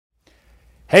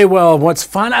Hey, well, what's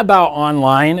fun about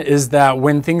online is that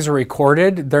when things are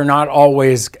recorded, they're not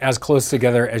always as close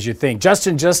together as you think.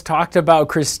 Justin just talked about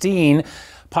Christine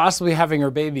possibly having her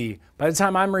baby. By the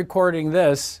time I'm recording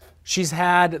this, she's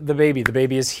had the baby. The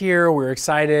baby is here. We're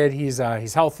excited. He's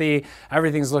healthy.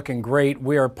 Everything's looking great.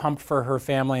 We are pumped for her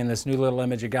family and this new little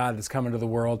image of God that's coming to the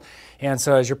world. And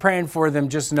so as you're praying for them,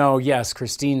 just know, yes,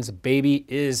 Christine's baby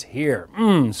is here.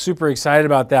 Super excited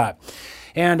about that.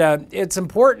 And it's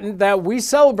important that we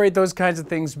celebrate those kinds of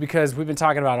things because we've been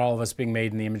talking about all of us being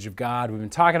made in the image of God. We've been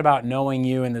talking about knowing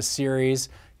you in this series.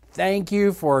 Thank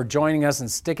you for joining us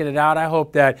and sticking it out. I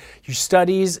hope that your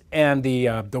studies and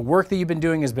the work that you've been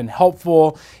doing has been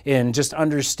helpful in just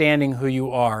understanding who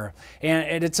you are.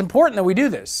 And it's important that we do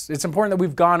this. It's important that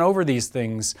we've gone over these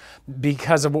things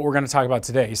because of what we're going to talk about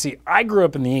today. You see, I grew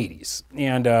up in the 80s.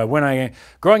 And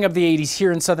growing up the 80s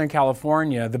here in Southern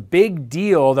California, the big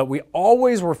deal that we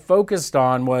always were focused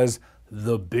on was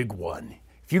the big one.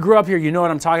 If you grew up here, you know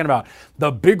what I'm talking about. The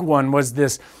big one was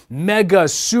this mega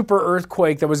super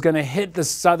earthquake that was going to hit the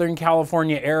Southern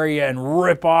California area and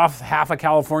rip off half of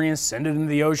California and send it into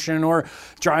the ocean, or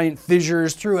giant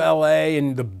fissures through LA.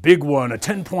 And the big one, a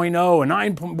 10.0, a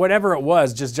 9, whatever it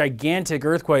was, just gigantic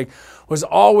earthquake, was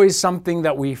always something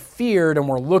that we feared and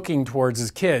were looking towards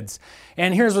as kids.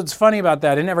 And here's what's funny about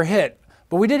that. It never hit.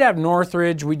 But we did have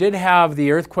Northridge. We did have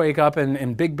the earthquake up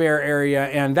in Big Bear area,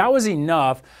 and that was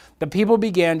enough that people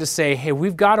began to say, hey,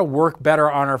 we've got to work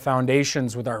better on our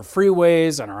foundations with our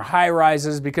freeways and our high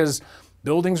rises because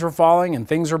buildings were falling and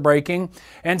things were breaking.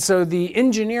 And so the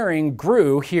engineering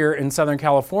grew here in Southern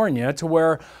California to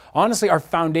where, honestly, our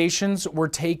foundations were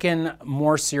taken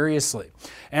more seriously.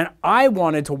 And I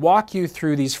wanted to walk you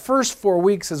through these first 4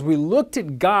 weeks as we looked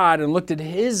at God and looked at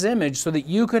His image so that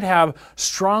you could have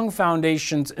strong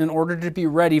foundations in order to be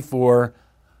ready for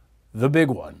the big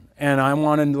one. And I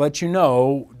want to let you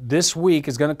know this week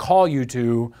is going to call you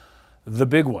to the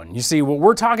big one. You see, what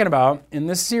we're talking about in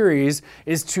this series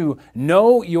is to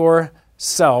know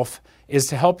yourself, is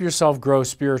to help yourself grow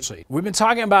spiritually. We've been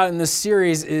talking about in this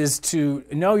series is to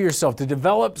know yourself, to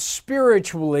develop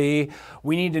spiritually.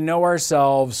 We need to know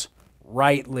ourselves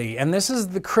rightly. And this is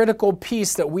the critical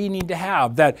piece that we need to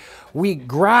have, that we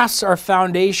grasp our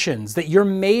foundations, that you're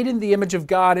made in the image of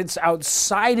God. It's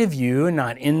outside of you and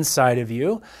not inside of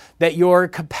you. That your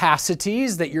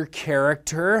capacities, that your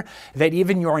character, that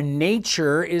even your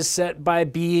nature is set by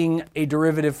being a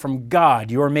derivative from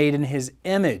God. You are made in His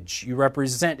image. You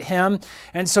represent Him.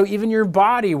 And so even your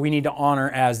body we need to honor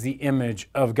as the image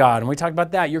of God. And we talked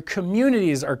about that. Your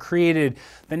communities are created.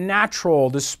 The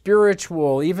natural, the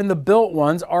spiritual, even the built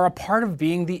ones are a part of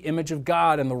being the image of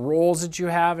God. And the roles that you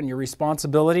have and your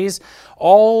responsibilities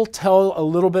all tell a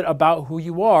little bit about who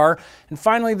you are. And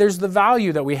finally, there's the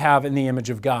value that we have in the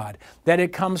image of God. That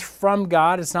it comes from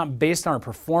God. It's not based on our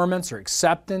performance or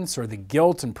acceptance or the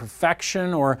guilt and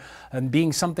perfection or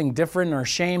being something different or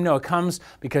shame. No, it comes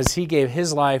because He gave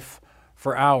His life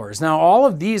for ours. Now, all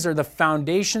of these are the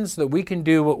foundations that we can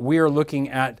do what we are looking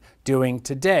at doing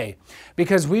today.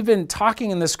 Because we've been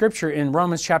talking in the scripture in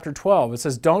Romans chapter 12. It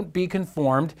says, don't be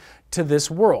conformed to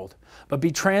this world, but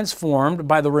be transformed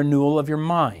by the renewal of your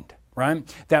mind. Right?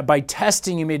 That by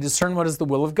testing you may discern what is the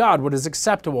will of God, what is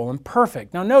acceptable and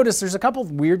perfect. Now notice there's a couple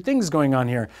of weird things going on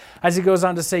here. As he goes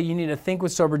on to say you need to think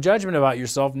with sober judgment about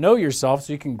yourself, know yourself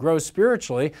so you can grow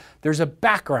spiritually. There's a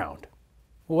background.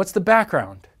 Well, what's the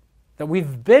background? That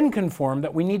we've been conformed,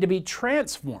 that we need to be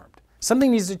transformed.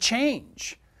 Something needs to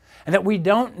change. And that we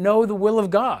don't know the will of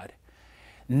God.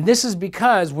 And this is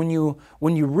because when you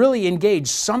really engage,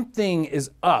 something is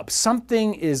up,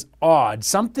 something is odd,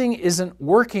 something isn't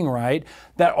working right,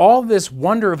 that all this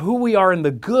wonder of who we are in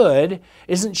the good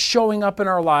isn't showing up in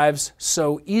our lives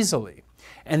so easily.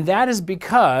 And that is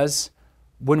because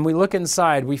when we look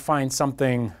inside, we find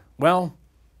something, well,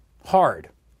 hard.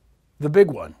 The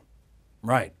big one,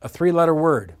 right? A 3-letter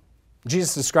word.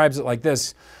 Jesus describes it like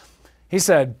this. He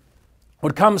said,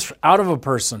 what comes out of a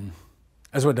person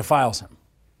is what defiles him.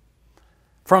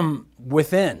 From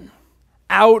within,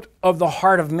 out of the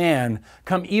heart of man,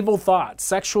 come evil thoughts,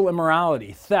 sexual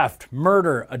immorality, theft,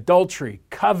 murder, adultery,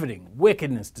 coveting,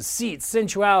 wickedness, deceit,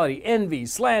 sensuality, envy,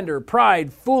 slander,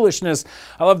 pride, foolishness.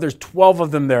 I love there's 12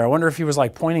 of them there. I wonder if he was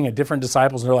like pointing at different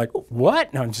disciples and they're like,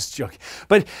 what? No, I'm just joking.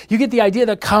 But you get the idea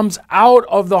that comes out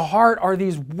of the heart are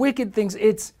these wicked things.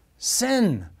 It's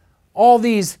sin. All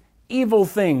these evil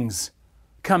things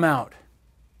come out.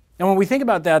 And when we think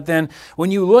about that, then,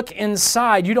 when you look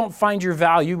inside, you don't find your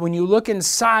value. When you look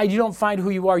inside, you don't find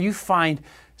who you are. You find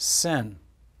sin.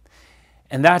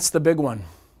 And that's the big one.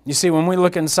 You see, when we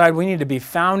look inside, we need to be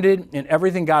founded in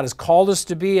everything God has called us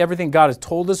to be, everything God has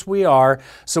told us we are,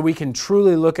 so we can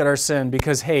truly look at our sin.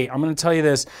 Because, hey, I'm going to tell you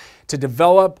this, to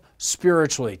develop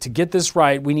spiritually, to get this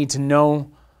right, we need to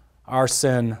know our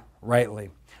sin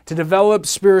rightly. To develop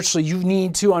spiritually, you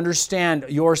need to understand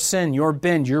your sin, your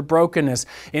bend, your brokenness.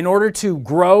 In order to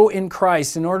grow in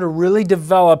Christ, in order to really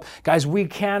develop, guys, we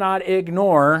cannot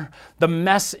ignore the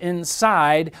mess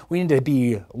inside. We need to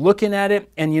be looking at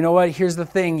it. And you know what? Here's the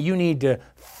thing. You need to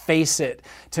face it.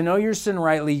 To know your sin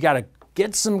rightly, you got to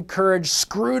get some courage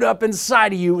screwed up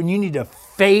inside of you, and you need to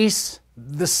face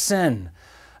the sin.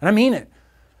 And I mean it.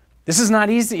 This is not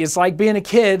easy. It's like being a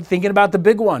kid thinking about the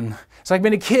big one. It's like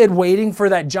being a kid waiting for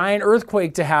that giant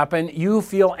earthquake to happen. You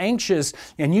feel anxious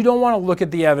and you don't want to look at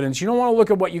the evidence. You don't want to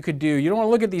look at what you could do. You don't want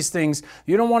to look at these things.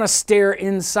 You don't want to stare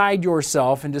inside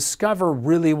yourself and discover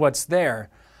really what's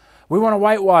there. We want to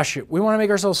whitewash it. We want to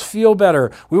make ourselves feel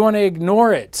better. We want to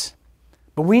ignore it.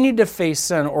 But we need to face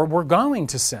sin or we're going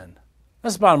to sin.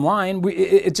 That's the bottom line.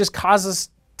 It just causes us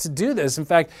to do this. In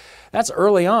fact, that's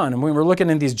early on. And when we're looking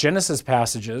at these Genesis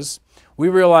passages, we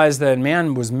realize that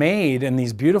man was made in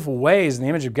these beautiful ways in the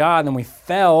image of God, and then we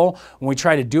fell when we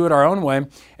tried to do it our own way,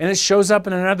 and it shows up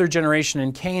in another generation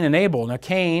in Cain and Abel. Now,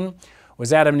 Cain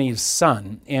was Adam and Eve's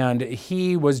son, and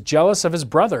he was jealous of his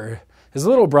brother, his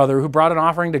little brother, who brought an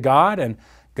offering to God, and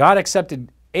God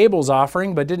accepted Abel's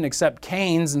offering, but didn't accept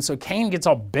Cain's, and so Cain gets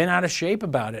all bent out of shape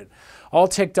about it, all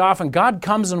ticked off, and God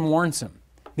comes and warns him.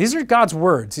 These are God's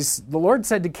words. The Lord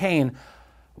said to Cain,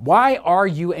 "Why are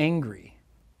you angry?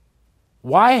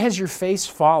 Why has your face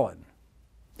fallen?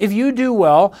 If you do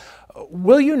well,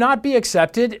 will you not be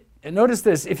accepted?" And notice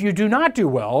this, if you do not do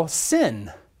well,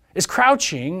 sin is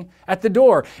crouching at the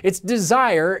door. Its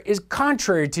desire is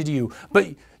contrary to you, but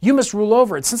you must rule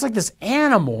over it. It's like this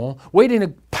animal waiting to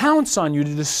pounce on you,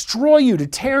 to destroy you, to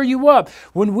tear you up.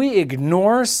 When we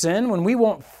ignore sin, when we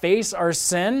won't face our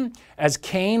sin, as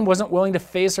Cain wasn't willing to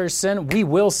face our sin, we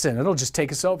will sin. It'll just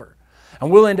take us over. And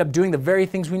we'll end up doing the very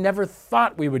things we never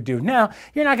thought we would do. Now,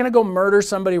 you're not going to go murder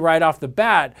somebody right off the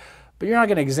bat, but you're not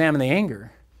going to examine the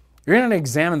anger. You're going to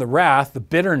examine the wrath, the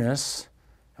bitterness.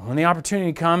 And when the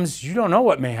opportunity comes, you don't know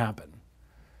what may happen.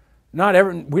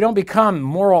 We don't become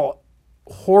moral,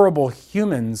 horrible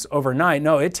humans overnight.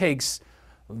 No, it takes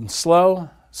slow,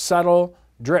 subtle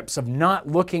drips of not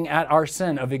looking at our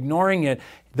sin, of ignoring it,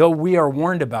 though we are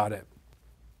warned about it.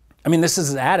 I mean, this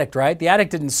is an addict, right? The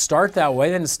addict didn't start that way.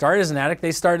 They didn't start as an addict.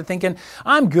 They started thinking,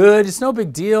 I'm good. It's no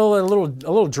big deal. A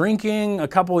little drinking, a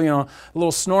couple,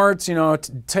 little snorts,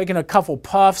 taking a couple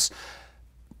puffs.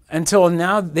 Until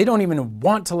now, they don't even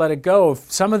want to let it go.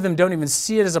 Some of them don't even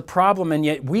see it as a problem. And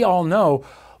yet we all know,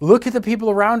 look at the people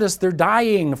around us. They're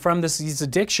dying from these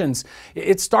addictions.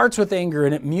 It starts with anger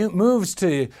and it moves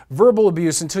to verbal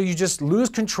abuse until you just lose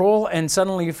control and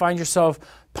suddenly you find yourself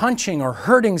punching or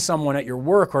hurting someone at your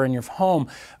work or in your home.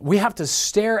 We have to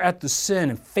stare at the sin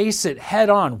and face it head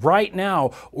on right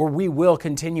now, or we will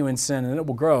continue in sin and it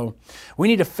will grow. We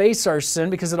need to face our sin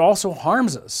because it also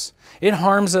harms us. It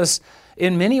harms us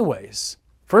in many ways.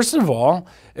 First of all,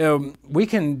 we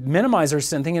can minimize our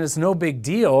sin thinking it's no big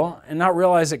deal and not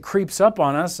realize it creeps up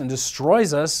on us and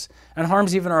destroys us and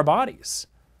harms even our bodies.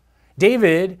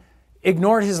 David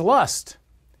ignored his lust,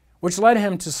 which led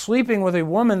him to sleeping with a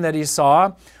woman that he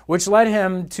saw, which led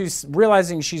him to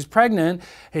realizing she's pregnant,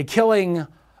 killing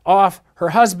off her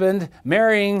husband,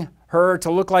 marrying her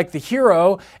to look like the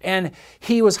hero, and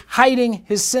he was hiding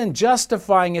his sin,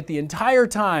 justifying it the entire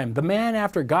time, the man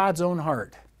after God's own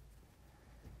heart.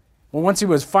 Well, once he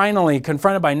was finally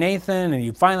confronted by Nathan and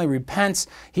he finally repents,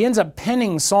 he ends up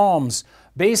penning Psalms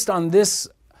based on this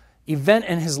event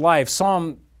in his life.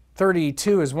 Psalm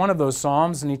 32 is one of those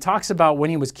Psalms, and he talks about when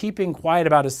he was keeping quiet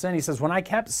about his sin. He says, when I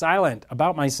kept silent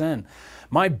about my sin,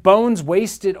 my bones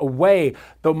wasted away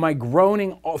through my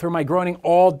groaning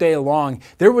all day long.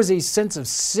 There was a sense of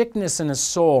sickness in his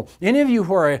soul. Any of you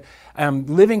who are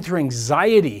living through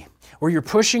anxiety, where you're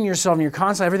pushing yourself and you're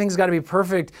constantly, everything's got to be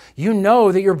perfect, you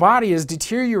know that your body is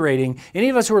deteriorating. Any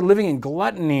of us who are living in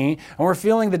gluttony and we're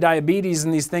feeling the diabetes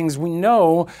and these things, we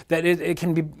know that it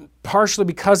can be partially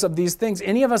because of these things.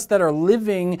 Any of us that are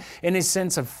living in a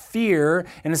sense of fear,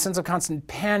 in a sense of constant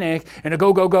panic, in a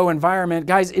go environment,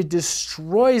 guys, it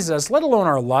destroys us, let alone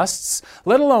our lusts,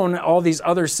 let alone all these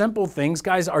other simple things.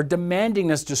 Guys, our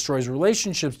demandingness destroys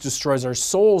relationships, destroys our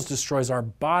souls, destroys our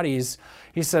bodies.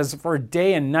 He says, for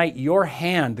day and night, your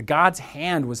hand, God's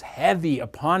hand, was heavy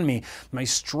upon me. My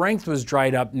strength was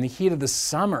dried up in the heat of the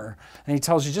summer. And he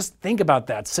tells you, just think about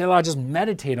that. Selah, just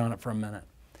meditate on it for a minute.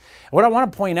 What I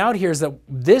want to point out here is that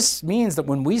this means that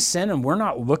when we sin and we're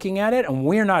not looking at it and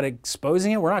we're not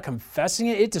exposing it, we're not confessing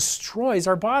it, it destroys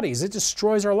our bodies. It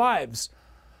destroys our lives.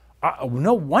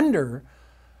 No wonder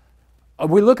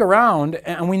we look around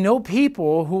and we know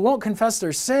people who won't confess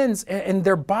their sins and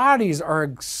their bodies are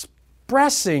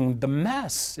expressing the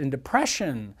mess in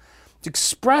depression. It's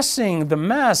expressing the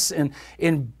mess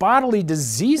in bodily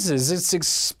diseases. It's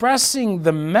expressing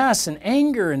the mess in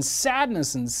anger and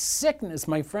sadness and sickness,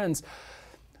 my friends.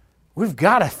 We've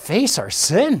got to face our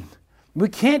sin. We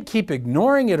can't keep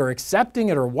ignoring it or accepting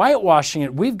it or whitewashing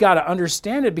it. We've got to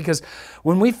understand it, because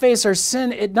when we face our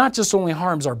sin, it not just only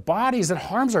harms our bodies, it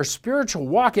harms our spiritual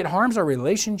walk. It harms our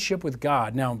relationship with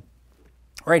God. Now,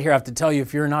 right here, I have to tell you,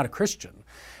 if you're not a Christian,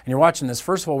 and you're watching this,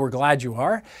 first of all, we're glad you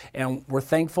are, and we're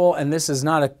thankful, and this is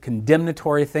not a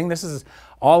condemnatory thing. This is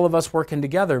all of us working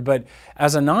together. But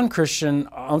as a non-Christian,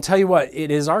 I'll tell you what, it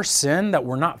is our sin that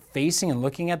we're not facing and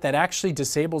looking at that actually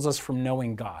disables us from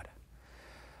knowing God.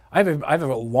 I have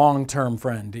a long-term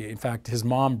friend. In fact, his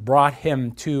mom brought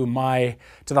him to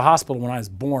the hospital when I was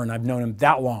born. I've known him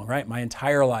that long, right? My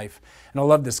entire life. And I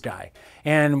love this guy.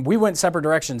 And we went separate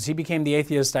directions. He became the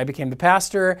atheist. I became the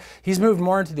pastor. He's moved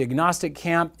more into the agnostic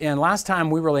camp. And last time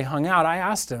we really hung out, I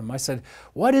asked him, I said,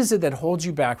 what is it that holds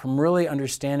you back from really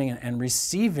understanding and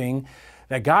receiving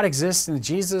that God exists and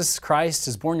Jesus Christ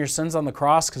has borne your sins on the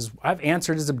cross? Because I've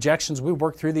answered his objections. We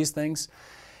worked through these things.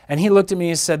 And he looked at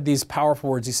me and said these powerful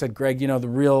words. He said, Greg, the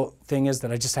real thing is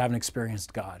that I just haven't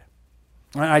experienced God.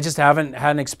 I just haven't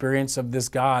had an experience of this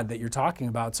God that you're talking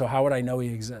about, so how would I know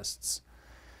he exists?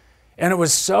 And it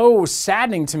was so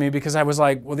saddening to me, because I was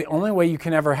like, well, the only way you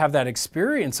can ever have that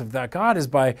experience of that God is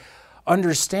by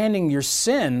understanding your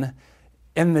sin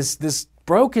and this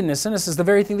brokenness in us is the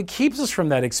very thing that keeps us from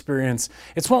that experience.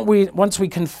 It's once we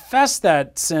confess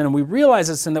that sin and we realize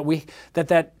it's sin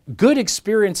that good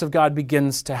experience of God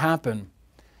begins to happen.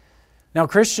 Now,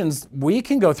 Christians, we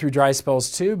can go through dry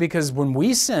spells too, because when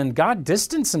we sin, God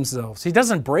distances himself. He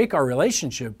doesn't break our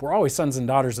relationship. We're always sons and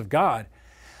daughters of God.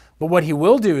 But what he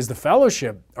will do is the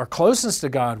fellowship, our closeness to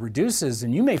God, reduces,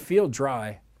 and you may feel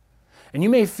dry. And you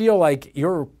may feel like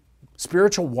your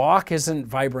spiritual walk isn't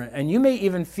vibrant. And you may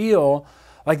even feel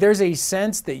like there's a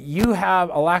sense that you have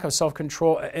a lack of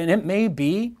self-control. And it may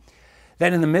be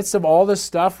that in the midst of all this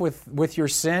stuff with your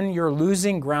sin, you're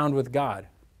losing ground with God.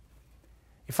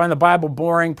 You find the Bible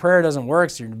boring, prayer doesn't work,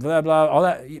 so you're blah, blah, all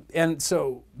that. And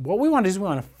so what we want to do is we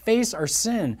want to face our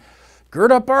sin,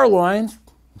 gird up our loins,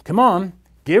 come on,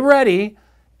 get ready,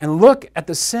 and look at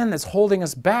the sin that's holding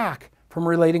us back from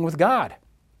relating with God.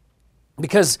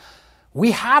 Because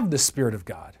we have the Spirit of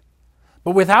God.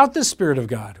 But without the Spirit of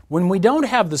God, when we don't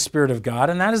have the Spirit of God,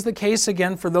 and that is the case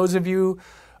again for those of you,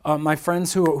 my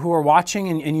friends who are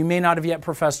watching and you may not have yet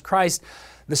professed Christ,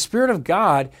 the Spirit of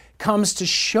God comes to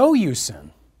show you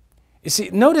sin. You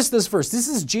see, notice this verse. This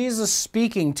is Jesus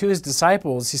speaking to his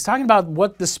disciples. He's talking about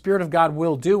what the Spirit of God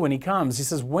will do when he comes. He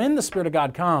says, when the Spirit of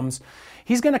God comes,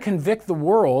 he's going to convict the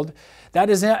world.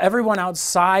 That is everyone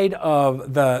outside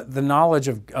of the knowledge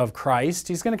of Christ.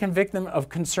 He's going to convict them of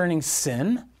concerning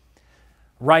sin,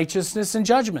 righteousness, and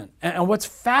judgment. And what's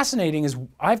fascinating is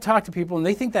I've talked to people and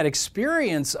they think that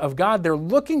experience of God they're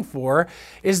looking for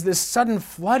is this sudden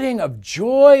flooding of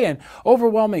joy and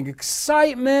overwhelming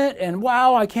excitement and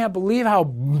wow, I can't believe how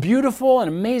beautiful and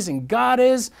amazing God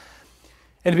is.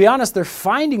 And to be honest, they're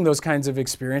finding those kinds of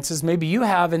experiences maybe you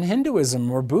have in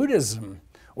Hinduism or Buddhism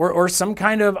or some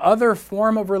kind of other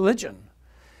form of religion.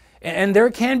 And there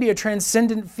can be a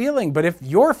transcendent feeling, but if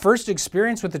your first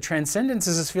experience with the transcendence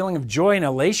is this feeling of joy and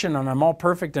elation and I'm all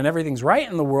perfect and everything's right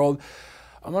in the world,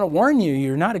 I'm going to warn you,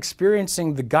 you're not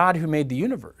experiencing the God who made the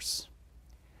universe.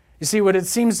 You see, what it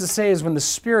seems to say is when the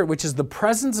Spirit, which is the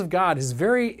presence of God, his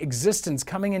very existence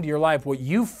coming into your life, what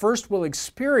you first will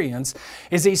experience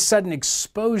is a sudden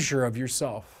exposure of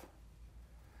yourself.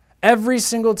 Every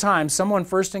single time someone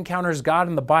first encounters God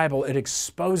in the Bible, it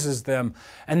exposes them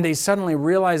and they suddenly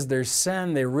realize their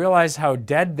sin, they realize how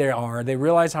dead they are, they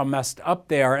realize how messed up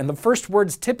they are. And the first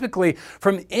words typically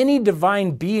from any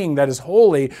divine being that is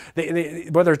holy,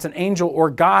 whether it's an angel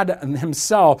or God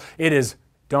himself, it is,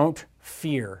 don't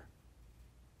fear.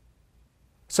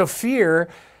 So fear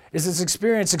is this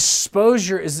experience.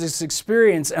 Exposure is this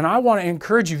experience. And I want to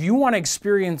encourage you, if you want to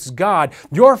experience God,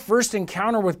 your first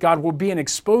encounter with God will be an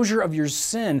exposure of your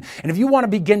sin. And if you want to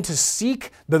begin to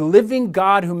seek the living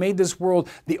God who made this world,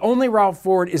 the only route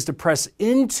forward is to press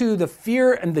into the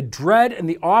fear and the dread and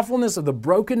the awfulness of the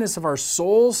brokenness of our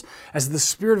souls as the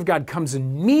Spirit of God comes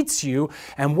and meets you.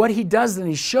 And what he does, then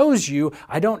he shows you,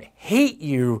 I don't hate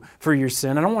you for your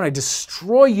sin. I don't want to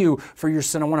destroy you for your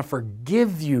sin. I want to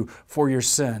forgive you for your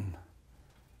sin.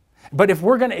 But if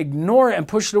we're going to ignore it and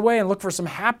push it away and look for some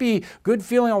happy, good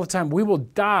feeling all the time, we will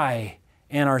die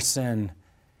in our sin.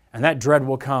 And that dread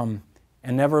will come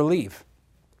and never leave.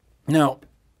 Now,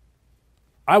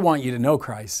 I want you to know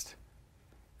Christ.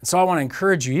 And so I want to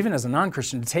encourage you, even as a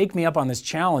non-Christian, to take me up on this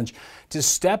challenge, to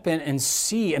step in and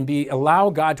see and allow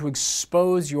God to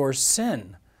expose your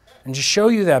sin. And to show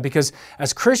you that, because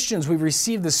as Christians, we've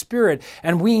received the Spirit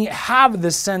and we have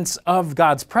this sense of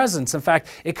God's presence. In fact,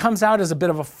 it comes out as a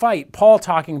bit of a fight. Paul,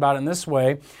 talking about it in this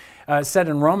way, said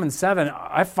in Romans 7,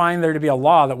 I find there to be a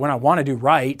law that when I want to do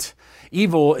right,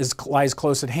 evil lies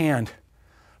close at hand.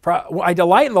 For I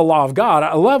delight in the law of God.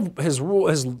 I love His rule,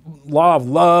 His law of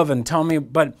love, and tell me,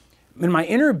 but in my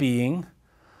inner being,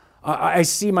 I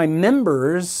see my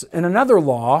members in another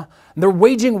law, and they're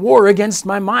waging war against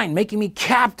my mind, making me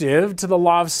captive to the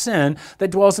law of sin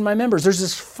that dwells in my members. There's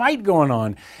this fight going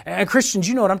on. And Christians,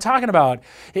 you know what I'm talking about.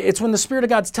 It's when the Spirit of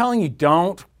God's telling you,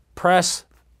 don't press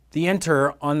the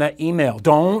enter on that email.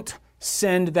 Don't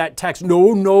send that text.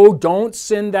 No, don't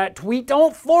send that tweet.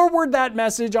 Don't forward that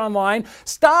message online.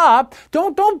 Stop.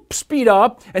 Don't speed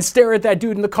up and stare at that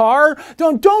dude in the car.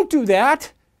 Don't do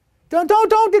that.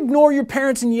 Don't ignore your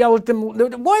parents and yell at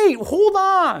them. Wait, hold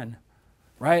on.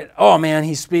 Right? Oh man,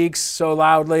 he speaks so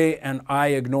loudly and I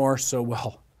ignore so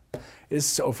well. It's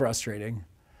so frustrating,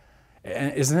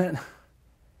 isn't it?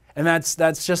 And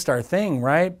that's just our thing,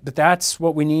 right? But that's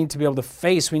what we need to be able to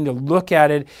face. We need to look at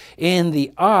it in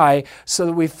the eye so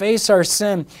that we face our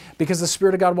sin, because the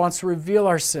Spirit of God wants to reveal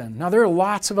our sin. Now, there are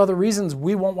lots of other reasons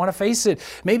we won't want to face it.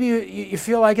 Maybe you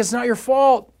feel like it's not your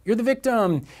fault. You're the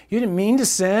victim. You didn't mean to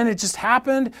sin. It just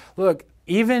happened. Look,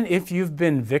 even if you've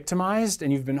been victimized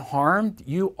and you've been harmed,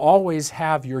 you always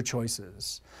have your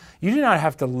choices. You do not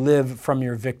have to live from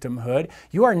your victimhood.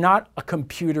 You are not a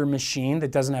computer machine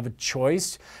that doesn't have a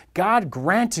choice. God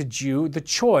granted you the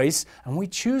choice, and we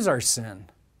choose our sin.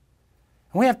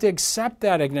 And we have to accept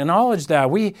that, acknowledge that.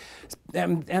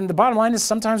 And the bottom line is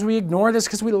sometimes we ignore this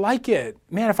because we like it.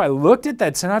 Man, if I looked at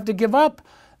that sin, I'd have to give up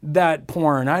that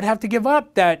porn. I'd have to give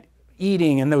up that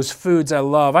eating and those foods I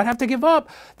love. I'd have to give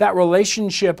up that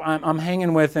relationship I'm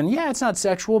hanging with. And yeah, it's not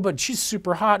sexual, but she's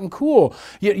super hot and cool.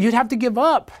 You'd have to give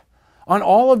up on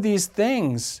all of these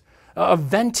things, of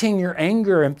venting your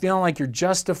anger and feeling like you're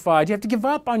justified. You have to give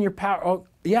up on your power. Oh,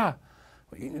 yeah.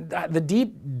 The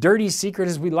deep, dirty secret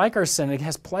is we like our sin. It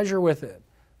has pleasure with it.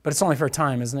 But it's only for a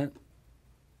time, isn't it?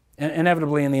 And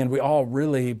inevitably, in the end, we all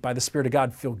really, by the Spirit of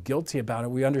God, feel guilty about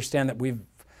it. We understand that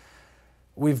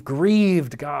we've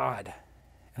grieved God,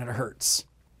 and it hurts.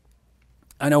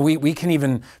 I know we can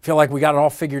even feel like we got it all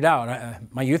figured out.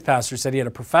 My youth pastor said he had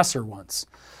a professor once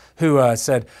who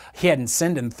said he hadn't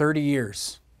sinned in 30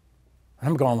 years. And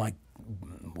I'm going like,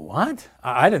 what?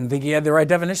 I didn't think he had the right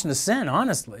definition of sin,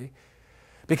 honestly,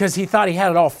 because he thought he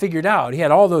had it all figured out. He had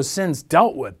all those sins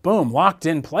dealt with, boom, locked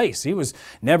in place. He was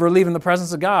never leaving the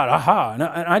presence of God. Aha. And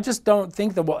I just don't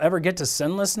think that we'll ever get to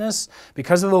sinlessness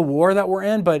because of the war that we're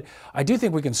in, but I do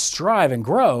think we can strive and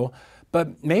grow,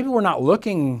 but maybe we're not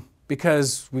looking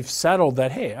because we've settled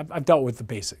that, hey, I've dealt with the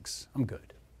basics. I'm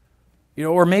good.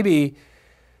 Or maybe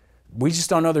we just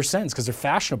don't know their sins because they're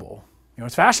fashionable.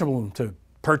 It's fashionable to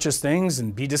purchase things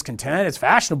and be discontent. It's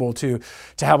fashionable to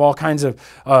have all kinds of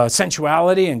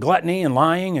sensuality and gluttony and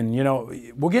lying. And,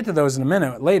 we'll get to those in a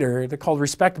minute later. They're called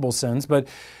respectable sins. But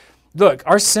look,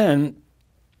 our sin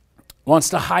wants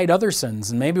to hide other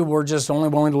sins. And maybe we're just only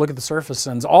willing to look at the surface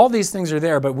sins. All these things are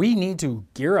there, but we need to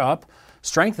gear up,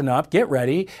 strengthen up, get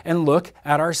ready, and look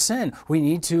at our sin. We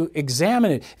need to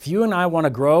examine it. If you and I want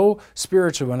to grow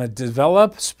spiritually, want to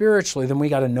develop spiritually, then we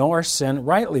got to know our sin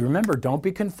rightly. Remember, don't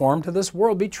be conformed to this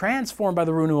world. Be transformed by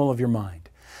the renewal of your mind.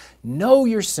 Know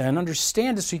your sin,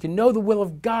 understand it so you can know the will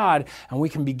of God, and we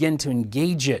can begin to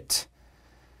engage it.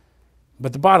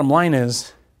 But the bottom line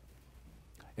is,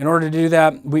 in order to do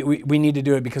that, we need to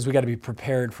do it because we got to be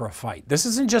prepared for a fight. This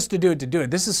isn't just to do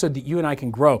it. This is so that you and I can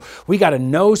grow. We got to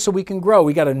know so we can grow.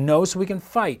 We got to know so we can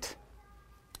fight.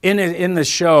 In the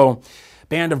show,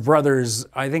 Band of Brothers,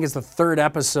 I think it's the third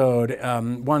episode,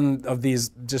 one of these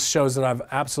just shows that I've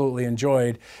absolutely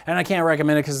enjoyed. And I can't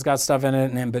recommend it because it's got stuff in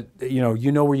it, but you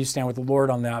know where you stand with the Lord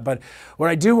on that. But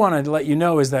what I do want to let you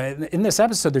know is that in this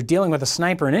episode, they're dealing with a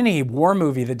sniper. In any war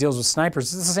movie that deals with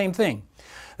snipers, it's the same thing.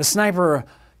 The sniper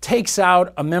takes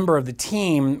out a member of the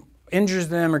team, injures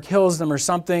them or kills them or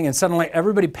something, and suddenly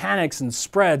everybody panics and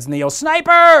spreads and they yell,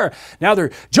 "Sniper!" Now they're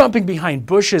jumping behind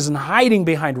bushes and hiding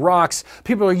behind rocks.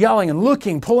 People are yelling and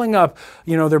looking, pulling up,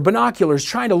 their binoculars,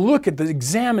 trying to look at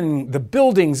examining the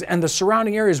buildings and the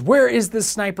surrounding areas. Where is this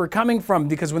sniper coming from?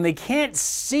 Because when they can't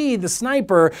see the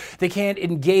sniper, they can't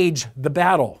engage the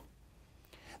battle.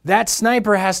 That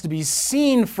sniper has to be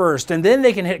seen first, and then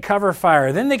they can hit cover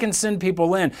fire. Then they can send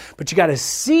people in. But you got to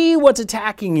see what's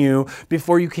attacking you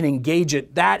before you can engage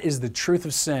it. That is the truth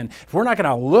of sin. If we're not going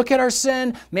to look at our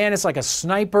sin, man, it's like a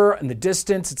sniper in the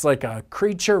distance. It's like a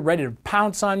creature ready to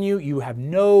pounce on you. You have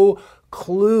no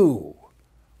clue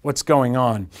what's going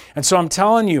on. And so I'm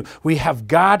telling you, we have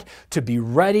got to be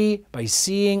ready by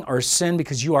seeing our sin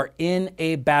because you are in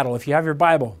a battle. If you have your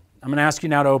Bible, I'm going to ask you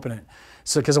now to open it.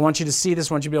 So, because I want you to see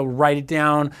this, I want you to be able to write it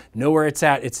down, know where it's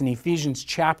at. It's in Ephesians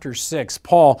chapter 6.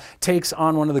 Paul takes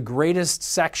on one of the greatest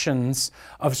sections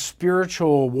of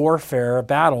spiritual warfare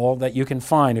battle that you can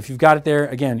find. If you've got it there,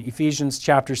 again, Ephesians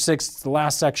chapter 6, it's the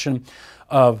last section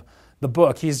of the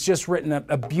book. He's just written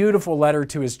a beautiful letter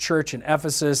to his church in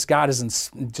Ephesus. God has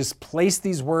just placed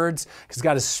these words because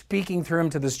God is speaking through him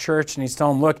to this church, and he's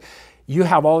telling them, look, you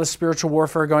have all this spiritual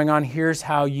warfare going on. Here's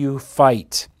how you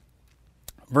fight.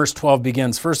 Verse 12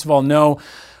 begins, first of all, no,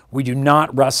 we do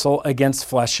not wrestle against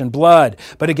flesh and blood,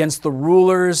 but against the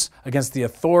rulers, against the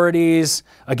authorities,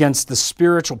 against the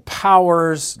spiritual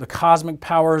powers, the cosmic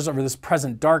powers over this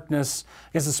present darkness,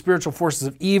 against the spiritual forces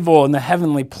of evil in the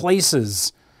heavenly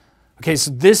places. Okay,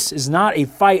 so this is not a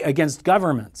fight against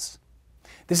governments.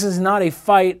 This is not a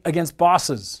fight against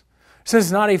bosses. This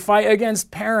is not a fight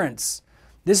against parents.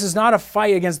 This is not a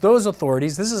fight against those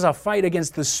authorities. This is a fight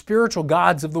against the spiritual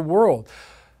gods of the world.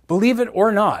 Believe it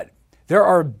or not, there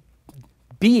are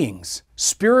beings,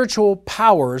 spiritual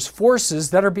powers,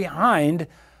 forces that are behind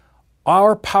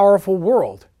our powerful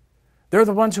world. They're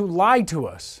the ones who lied to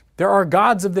us. There are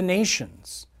gods of the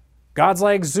nations. Gods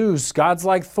like Zeus, gods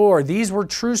like Thor. These were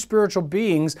true spiritual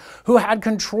beings who had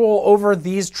control over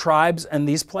these tribes and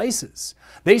these places.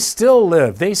 They still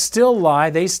live. They still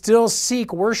lie. They still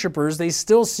seek worshipers. They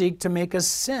still seek to make us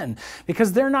sin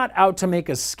because they're not out to make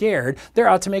us scared. They're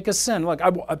out to make us sin. Look, I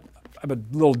have a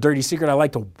little dirty secret. I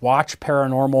like to watch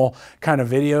paranormal kind of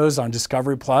videos on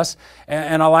Discovery Plus,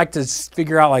 and I like to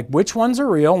figure out like which ones are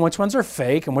real and which ones are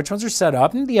fake and which ones are set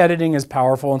up. And the editing is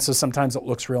powerful, and so sometimes it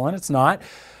looks real and it's not.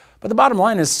 But the bottom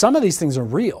line is some of these things are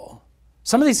real.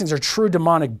 Some of these things are true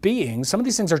demonic beings. Some of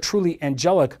these things are truly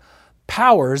angelic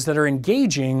powers that are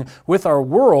engaging with our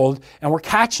world, and we're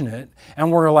catching it,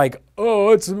 and we're like, oh,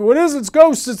 what is it? It's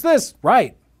ghosts, it's this.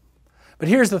 Right. But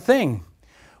here's the thing.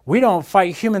 We don't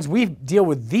fight humans. We deal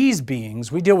with these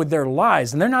beings. We deal with their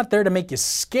lies, and they're not there to make you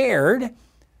scared.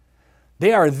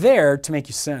 They are there to make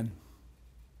you sin.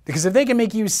 Because if they can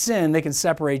make you sin, they can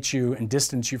separate you and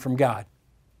distance you from God.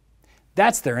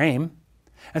 That's their aim.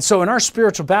 And so in our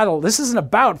spiritual battle, this isn't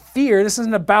about fear. This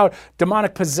isn't about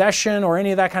demonic possession or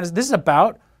any of that kind of. This is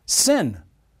about sin.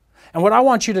 And what I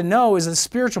want you to know is that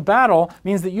spiritual battle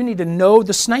means that you need to know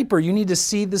the sniper. You need to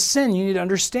see the sin. You need to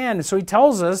understand. And so he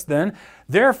tells us then,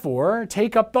 therefore,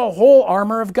 take up the whole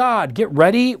armor of God. Get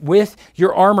ready with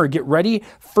your armor. Get ready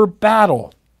for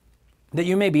battle, that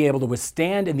you may be able to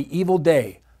withstand in the evil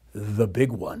day, the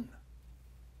big one.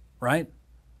 Right?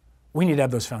 We need to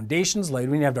have those foundations laid.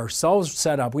 We need to have ourselves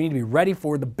set up. We need to be ready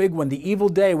for the big one, the evil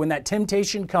day, when that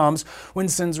temptation comes, when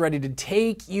sin's ready to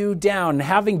take you down. And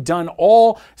having done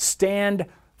all, stand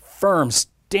firm.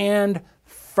 Stand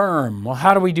firm. Well,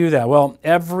 how do we do that? Well,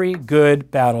 every good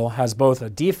battle has both a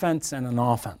defense and an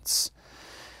offense.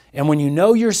 And when you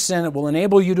know your sin, it will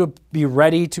enable you to be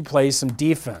ready to play some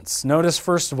defense. Notice,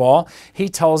 first of all, he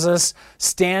tells us,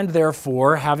 stand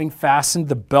therefore, having fastened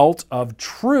the belt of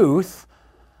truth,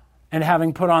 and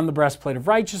having put on the breastplate of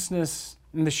righteousness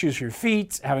and the shoes for your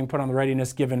feet, having put on the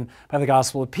readiness given by the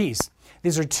gospel of peace.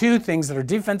 These are two things that are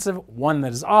defensive, one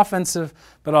that is offensive,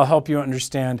 but I'll help you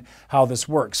understand how this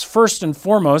works. First and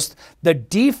foremost, the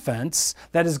defense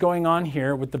that is going on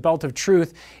here with the belt of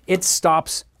truth, it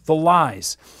stops the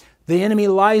lies. The enemy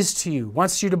lies to you,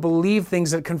 wants you to believe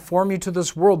things that conform you to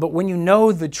this world. But when you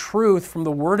know the truth from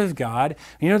the Word of God,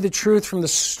 you know the truth from the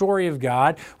story of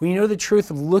God, when you know the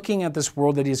truth of looking at this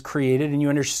world that He has created and you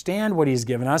understand what He has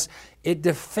given us, it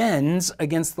defends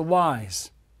against the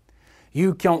lies.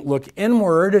 You don't look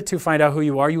inward to find out who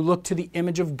you are. You look to the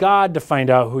image of God to find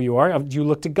out who you are. You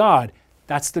look to God.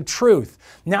 That's the truth.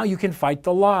 Now you can fight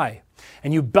the lie.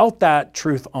 And you belt that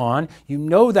truth on, you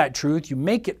know that truth, you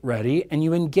make it ready, and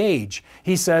you engage.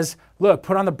 He says, look,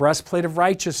 put on the breastplate of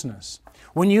righteousness.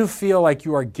 When you feel like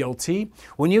you are guilty,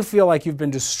 when you feel like you've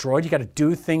been destroyed, you got to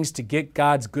do things to get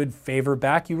God's good favor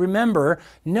back, you remember,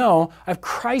 no, I have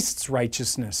Christ's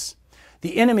righteousness.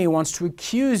 The enemy wants to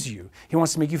accuse you. He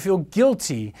wants to make you feel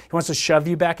guilty. He wants to shove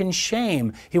you back in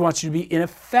shame. He wants you to be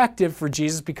ineffective for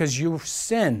Jesus because you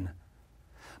sin.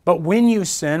 But when you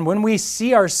sin, when we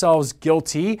see ourselves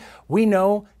guilty, we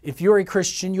know if you're a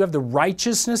Christian, you have the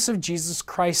righteousness of Jesus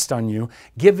Christ on you,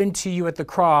 given to you at the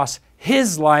cross,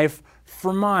 His life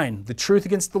for mine. The truth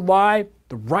against the lie,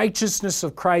 the righteousness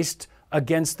of Christ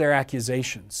against their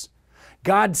accusations.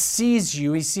 God sees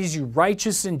you. He sees you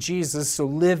righteous in Jesus, so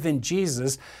live in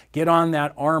Jesus. Get on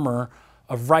that armor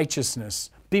of righteousness.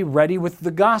 Be ready with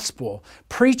the gospel.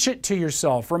 Preach it to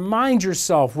yourself. Remind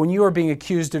yourself when you are being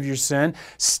accused of your sin.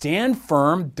 Stand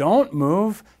firm. Don't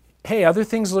move. Hey, other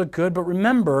things look good, but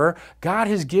remember, God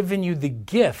has given you the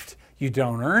gift. You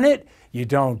don't earn it. You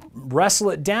don't wrestle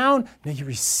it down. No, you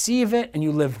receive it and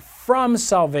you live from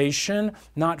salvation,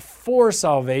 not for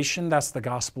salvation. That's the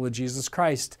gospel of Jesus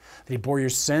Christ. That He bore your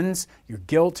sins, your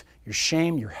guilt, your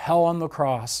shame, your hell on the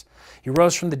cross. He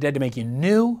rose from the dead to make you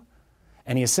new.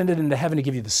 And He ascended into heaven to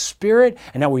give you the Spirit,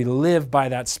 and now we live by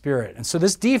that Spirit. And so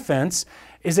this defense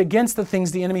is against the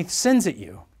things the enemy sends at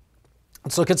you.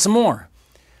 Let's look at some more.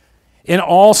 In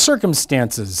all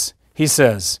circumstances, he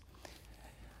says,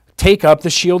 take up the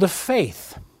shield of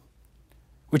faith,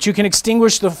 which you can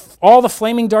extinguish all the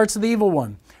flaming darts of the evil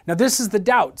one. Now this is the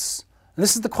doubts. And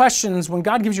this is the questions when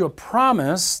God gives you a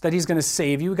promise that He's going to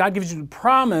save you. God gives you a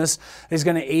promise that He's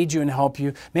going to aid you and help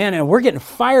you. Man, and we're getting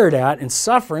fired at and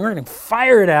suffering. We're getting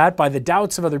fired at by the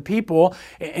doubts of other people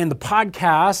and the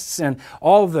podcasts and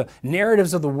all of the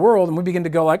narratives of the world. And we begin to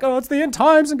go like, oh, it's the end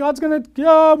times and God's going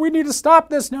to, we need to stop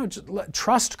this. No, just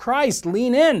trust Christ.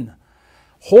 Lean in.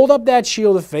 Hold up that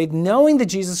shield of faith, knowing that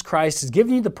Jesus Christ has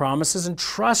given you the promises, and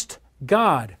trust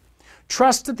God.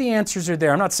 Trust that the answers are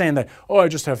there. I'm not saying that, I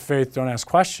just have faith, don't ask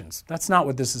questions. That's not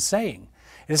what this is saying.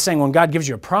 It's saying when God gives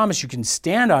you a promise, you can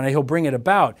stand on it, He'll bring it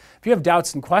about. If you have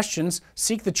doubts and questions,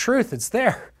 seek the truth. It's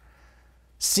there.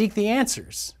 Seek the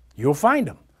answers. You'll find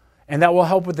them. And that will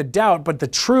help with the doubt. But the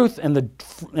truth and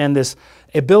this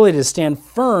ability to stand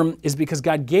firm is because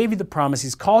God gave you the promise.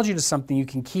 He's called you to something you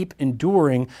can keep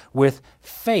enduring with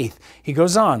faith. He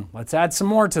goes on. Let's add some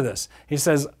more to this. He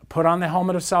says, put on the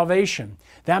helmet of salvation.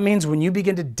 That means when you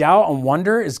begin to doubt and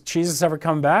wonder, is Jesus ever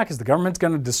come back? Is the government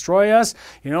going to destroy us?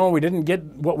 We didn't get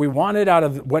what we wanted out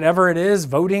of whatever it is,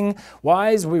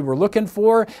 voting-wise, we were looking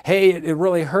for. Hey, it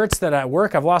really hurts that at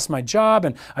work I've lost my job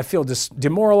and I feel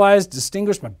demoralized,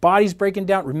 distinguished, my body's breaking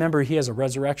down. Remember, He has a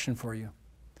resurrection for you.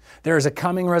 There is a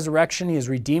coming resurrection. He has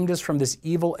redeemed us from this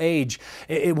evil age.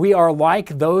 We are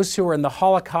like those who are in the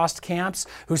Holocaust camps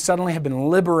who suddenly have been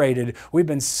liberated. We've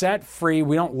been set free.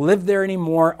 We don't live there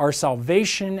anymore. Our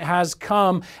salvation has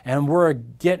come, and we're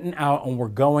getting out, and we're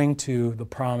going to the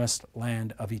promised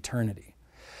land of eternity.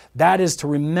 That is to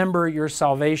remember your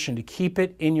salvation, to keep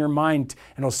it in your mind,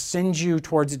 and it'll send you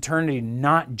towards eternity,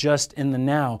 not just in the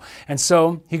now. And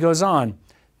so he goes on.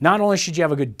 Not only should you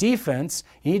have a good defense,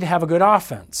 you need to have a good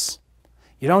offense.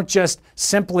 You don't just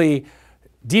simply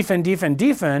defend.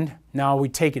 Now we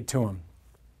take it to him.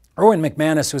 Erwin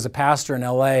McManus, who's a pastor in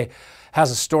LA, has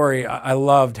a story. I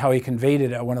loved how he conveyed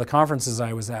it at one of the conferences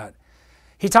I was at.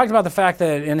 He talked about the fact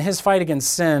that in his fight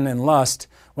against sin and lust,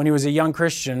 when he was a young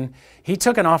Christian, he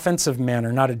took an offensive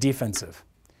manner, not a defensive.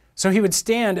 So he would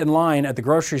stand in line at the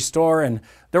grocery store, and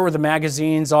there were the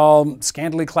magazines, all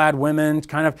scantily clad women,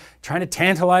 kind of trying to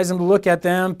tantalize him to look at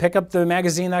them, pick up the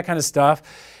magazine, that kind of stuff.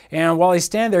 And while he's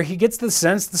standing there, he gets the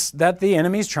sense that the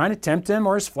enemy's trying to tempt him,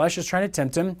 or his flesh is trying to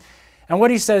tempt him. And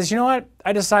what he says, you know what?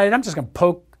 I decided I'm just going to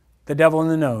poke the devil in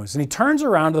the nose. And he turns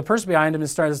around to the person behind him and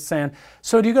starts saying,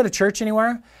 so do you go to church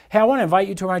anywhere? Hey, I want to invite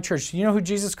you to my church. Do you know who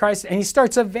Jesus Christ is? And he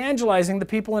starts evangelizing the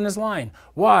people in his line.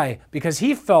 Why? Because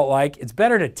he felt like it's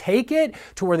better to take it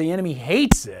to where the enemy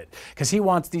hates it, because he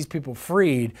wants these people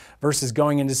freed versus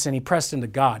going into sin. He pressed into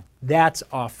God. That's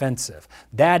offensive.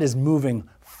 That is moving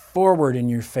forward in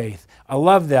your faith. I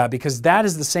love that, because that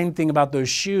is the same thing about those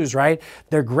shoes, right?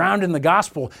 They're grounded in the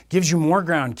gospel, gives you more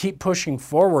ground. Keep pushing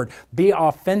forward. Be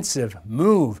offensive.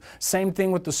 Move. Same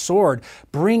thing with the sword.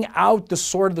 Bring out the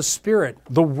sword of the Spirit,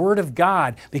 the Word of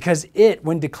God, because it,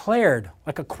 when declared,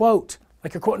 like a quote,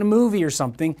 like you're quoting a movie or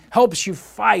something, helps you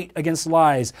fight against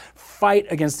lies, fight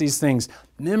against these things.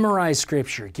 Memorize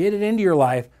Scripture. Get it into your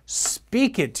life.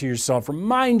 Speak it to yourself.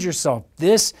 Remind yourself,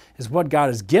 this is what God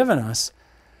has given us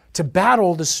to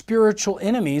battle the spiritual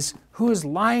enemies who is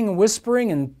lying and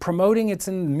whispering and promoting it's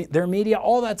in their media,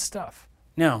 all that stuff.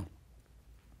 Now,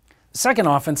 the second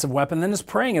offensive weapon then is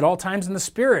praying at all times in the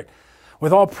Spirit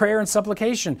with all prayer and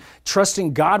supplication,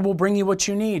 trusting God will bring you what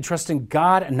you need, trusting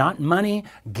God, not money,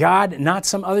 God, not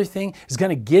some other thing, is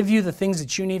going to give you the things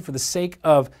that you need for the sake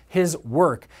of His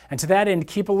work. And to that end,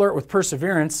 keep alert with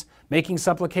perseverance, making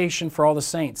supplication for all the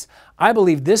saints. I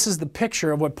believe this is the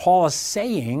picture of what Paul is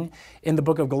saying in the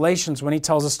book of Galatians when he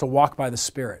tells us to walk by the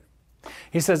Spirit.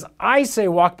 He says, I say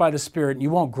walk by the Spirit, and you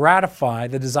won't gratify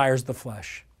the desires of the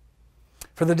flesh.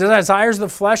 For the desires of the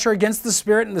flesh are against the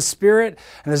Spirit, and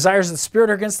the desires of the Spirit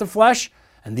are against the flesh,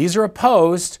 and these are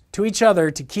opposed to each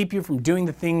other to keep you from doing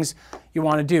the things you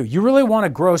want to do. You really want to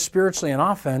grow spiritually in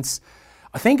offense.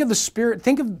 Think of the Spirit,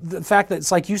 think of the fact that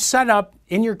it's like you set up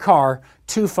in your car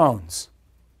 2 phones.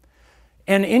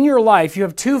 And in your life, you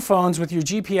have 2 phones with your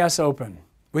GPS open,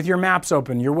 with your maps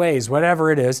open, your Waze,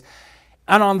 whatever it is.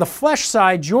 And on the flesh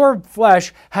side, your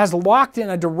flesh has locked in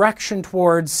a direction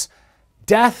towards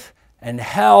death and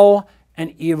hell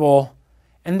and evil.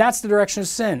 And that's the direction of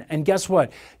sin. And guess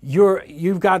what?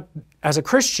 You've got, as a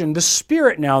Christian, the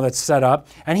Spirit now that's set up,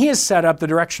 and He has set up the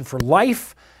direction for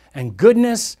life and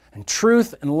goodness and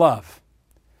truth and love.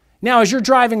 Now, as you're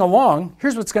driving along,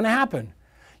 here's what's going to happen.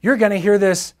 You're going to hear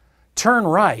this, turn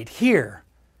right here.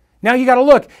 Now you got to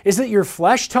look, is it your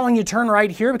flesh telling you turn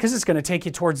right here? Because it's going to take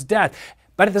you towards death.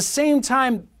 But at the same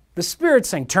time, the Spirit's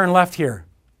saying turn left here.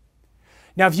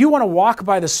 Now, if you want to walk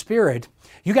by the Spirit,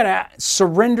 you got to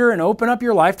surrender and open up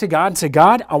your life to God and say,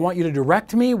 God, I want you to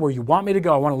direct me where you want me to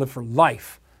go. I want to live for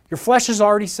life. Your flesh is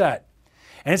already set.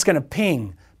 And it's going to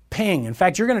ping. In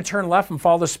fact, you're going to turn left and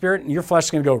follow the Spirit, and your flesh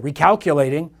is going to go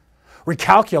recalculating,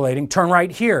 turn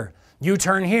right here. You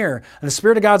turn here. And the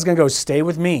Spirit of God's going to go, stay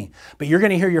with me. But you're going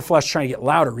to hear your flesh trying to get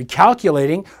louder,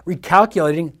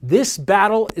 recalculating. This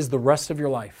battle is the rest of your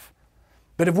life.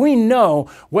 But if we know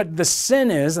what the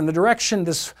sin is and the direction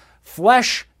this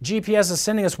flesh GPS is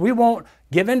sending us, we won't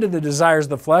give in to the desires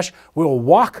of the flesh. We will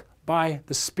walk by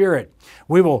the Spirit.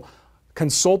 We will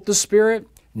consult the Spirit,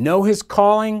 know His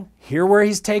calling, hear where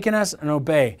He's taken us, and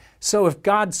obey. So if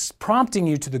God's prompting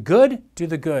you to the good, do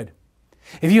the good.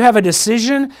 If you have a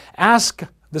decision, ask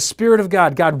the Spirit of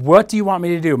God, God, what do you want me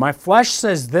to do? My flesh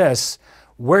says this.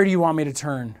 Where do you want me to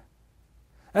turn?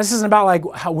 This isn't about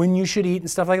like when you should eat and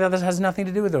stuff like that. This has nothing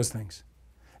to do with those things.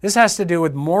 This has to do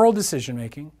with moral decision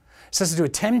making. This has to do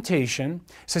with temptation.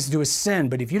 This has to do with sin.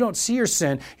 But if you don't see your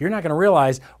sin, you're not going to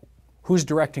realize who's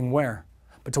directing where.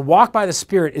 But to walk by the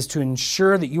Spirit is to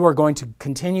ensure that you are going to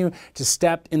continue to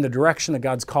step in the direction that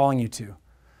God's calling you to.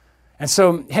 And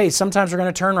so, hey, sometimes we're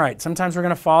going to turn right. Sometimes we're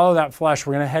going to follow that flesh.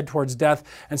 We're going to head towards death.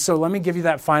 And so let me give you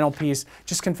that final piece.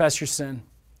 Just confess your sin.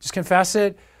 Just confess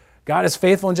it. God is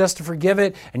faithful and just to forgive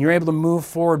it, and you're able to move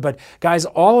forward. But guys,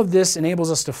 all of this enables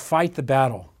us to fight the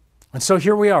battle. And so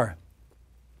here we are.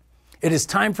 It is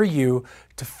time for you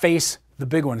to face the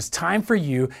big one. It's time for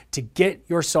you to get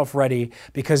yourself ready,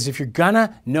 because if you're going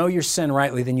to know your sin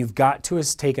rightly, then you've got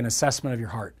to take an assessment of your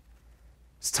heart.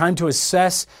 It's time to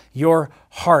assess your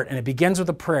heart, and it begins with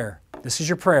a prayer. This is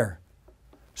your prayer.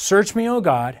 Search me, O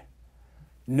God,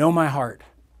 know my heart.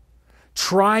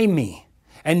 Try me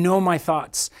and know my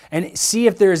thoughts, and see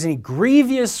if there is any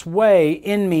grievous way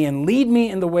in me, and lead me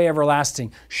in the way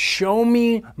everlasting. Show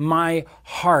me my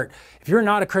heart. If you're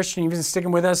not a Christian, you've been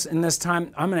sticking with us in this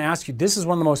time, I'm going to ask you, this is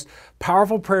one of the most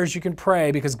powerful prayers you can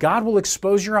pray, because God will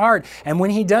expose your heart. And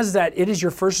when He does that, it is your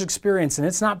first experience, and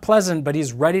it's not pleasant, but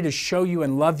He's ready to show you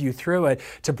and love you through it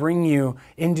to bring you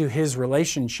into His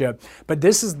relationship. But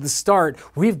this is the start.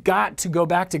 We've got to go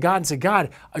back to God and say, God,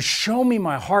 show me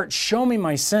my heart, show me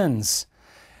my sins.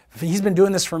 He's been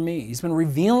doing this for me. He's been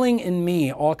revealing in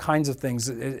me all kinds of things.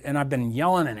 And I've been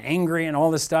yelling and angry and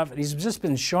all this stuff. And He's just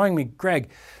been showing me, Greg,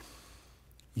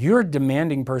 you're a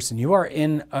demanding person. You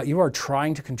are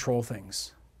trying to control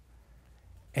things.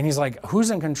 And He's like, who's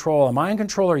in control? Am I in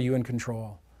control or are you in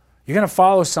control? You're going to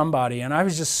follow somebody. And I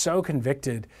was just so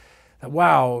convicted that,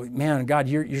 wow, man, God,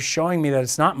 you're showing me that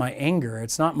it's not my anger.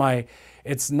 It's not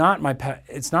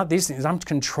these things. I'm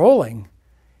controlling.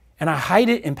 And I hide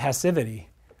it in passivity.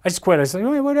 I just quit. I said,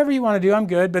 whatever you want to do, I'm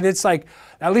good. But it's like,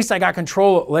 at least I got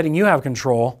control, letting you have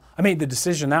control. I made the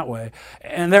decision that way.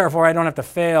 And therefore, I don't have to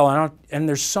fail. And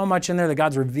there's so much in there that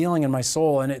God's revealing in my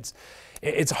soul. And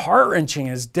it's heart-wrenching.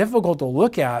 It's difficult to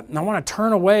look at. And I want to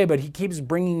turn away, but He keeps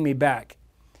bringing me back.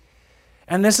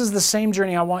 And this is the same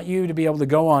journey I want you to be able to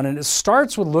go on. And it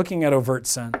starts with looking at overt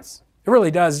sins. It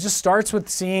really does. It just starts with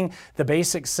seeing the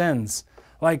basic sins,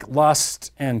 like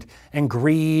lust and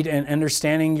greed, and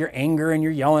understanding your anger and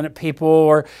you're yelling at people,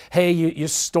 or, hey, you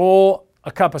stole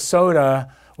a cup of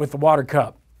soda with the water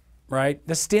cup, right?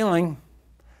 That's stealing.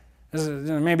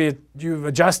 Maybe you've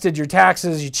adjusted your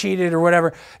taxes, you cheated or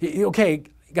whatever. Okay,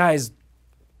 guys,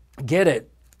 get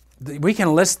it. We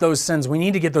can list those sins. We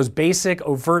need to get those basic,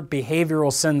 overt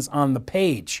behavioral sins on the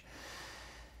page.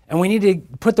 And we need to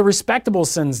put the respectable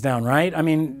sins down, right? I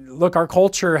mean, look, our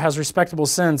culture has respectable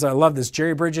sins. I love this.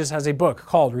 Jerry Bridges has a book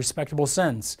called Respectable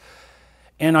Sins.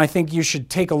 And I think you should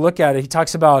take a look at it. He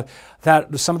talks about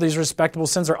that some of these respectable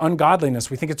sins are ungodliness.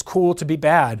 We think it's cool to be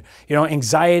bad.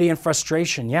 Anxiety and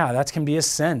frustration. Yeah, that can be a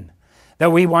sin.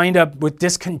 That we wind up with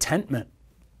discontentment.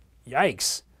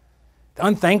 Yikes.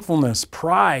 Unthankfulness,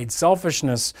 pride,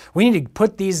 selfishness. We need to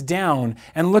put these down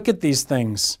and look at these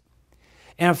things.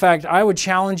 And in fact, I would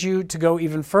challenge you to go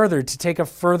even further, to take a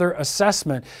further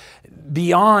assessment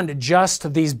beyond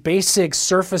just these basic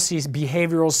surfacey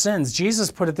behavioral sins.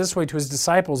 Jesus put it this way to his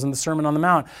disciples in the Sermon on the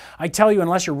Mount. I tell you,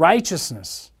 unless your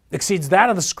righteousness exceeds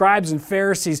that of the scribes and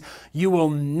Pharisees, you will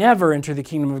never enter the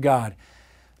kingdom of God.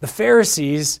 The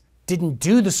Pharisees didn't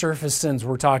do the surface sins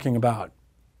we're talking about.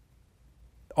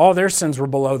 All their sins were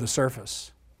below the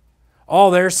surface. All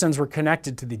their sins were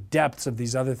connected to the depths of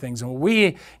these other things. And what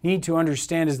we need to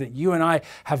understand is that you and I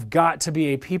have got to be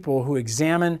a people who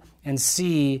examine and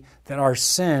see that our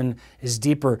sin is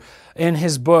deeper. In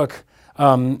his book,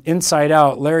 Inside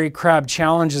Out, Larry Crabb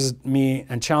challenges me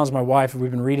and challenged my wife, we've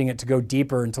been reading it, to go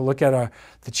deeper and to look at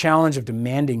the challenge of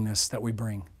demandingness that we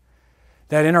bring.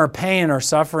 That in our pain, our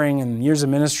suffering, and years of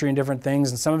ministry and different things,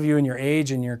 and some of you in your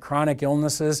age and your chronic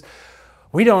illnesses,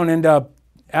 we don't end up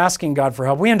asking God for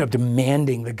help. We end up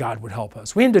demanding that God would help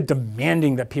us. We end up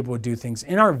demanding that people would do things.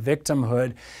 In our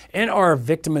victimhood, in our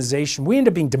victimization, we end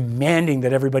up being demanding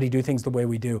that everybody do things the way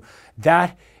we do.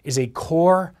 That is a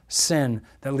core sin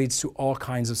that leads to all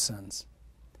kinds of sins.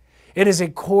 It is a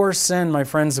core sin, my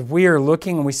friends, if we are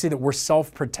looking and we see that we're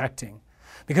self-protecting.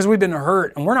 Because we've been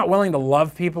hurt and we're not willing to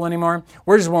love people anymore,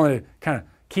 we're just willing to kind of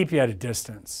keep you at a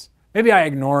distance. Maybe I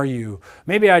ignore you.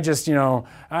 Maybe I just,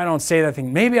 I don't say that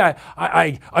thing. Maybe I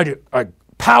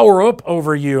power up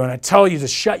over you and I tell you to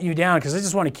shut you down because I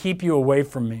just want to keep you away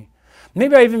from me.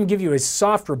 Maybe I even give you a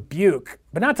soft rebuke,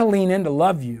 but not to lean in to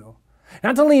love you.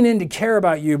 Not to lean in to care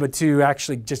about you, but to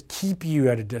actually just keep you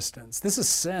at a distance. This is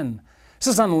sin. This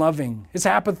is unloving. It's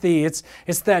apathy. It's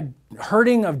that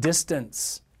hurting of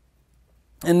distance.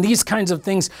 And these kinds of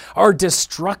things are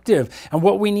destructive. And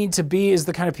what we need to be is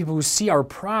the kind of people who see our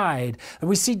pride, that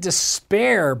we see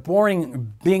despair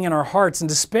being in our hearts. And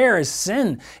despair is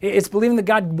sin. It's believing that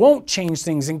God won't change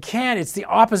things and can't. It's the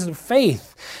opposite of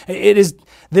faith. It is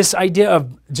this idea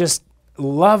of just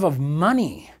love of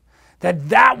money,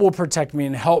 that will protect me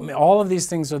and help me. All of these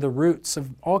things are the roots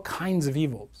of all kinds of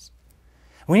evils.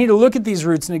 We need to look at these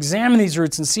roots and examine these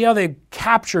roots and see how they've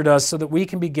captured us so that we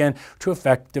can begin to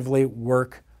effectively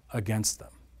work against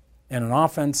them in an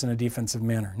offense and a defensive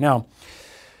manner. Now,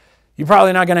 you're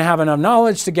probably not going to have enough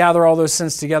knowledge to gather all those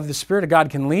sins together. The Spirit of God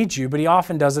can lead you, but He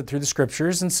often does it through the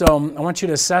Scriptures. And so I want you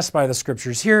to assess by the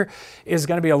Scriptures. Here is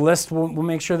going to be a list. We'll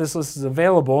make sure this list is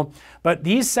available. But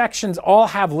these sections all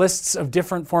have lists of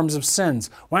different forms of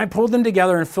sins. When I pulled them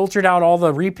together and filtered out all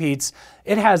the repeats,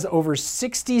 it has over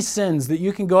 60 sins that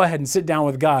you can go ahead and sit down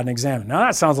with God and examine. Now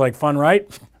that sounds like fun, right?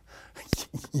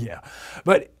 Yeah.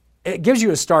 But it gives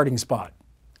you a starting spot.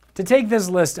 To take this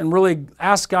list and really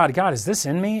ask God, is this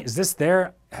in me? Is this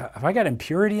there? Have I got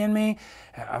impurity in me?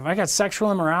 Have I got sexual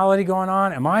immorality going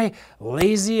on? Am I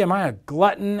lazy? Am I a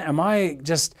glutton? Am I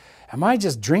just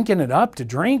drinking it up to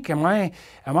drink? Am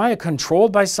I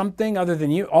controlled by something other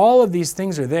than you? All of these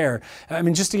things are there. I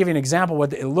mean, just to give you an example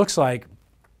what it looks like,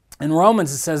 in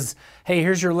Romans it says, hey,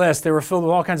 here's your list. They were filled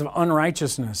with all kinds of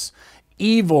unrighteousness,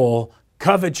 evil,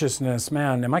 covetousness.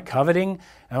 Man, am I coveting?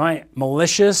 Am I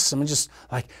malicious? Am I just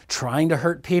like trying to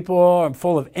hurt people? I'm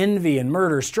full of envy and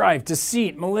murder, strife,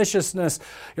 deceit, maliciousness.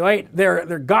 Right?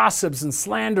 They're gossips and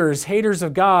slanderers, haters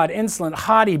of God, insolent,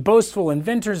 haughty, boastful,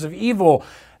 inventors of evil.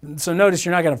 So notice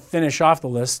you're not going to finish off the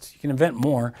list. You can invent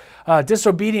more.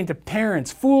 Disobedient to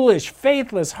parents, foolish,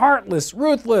 faithless, heartless,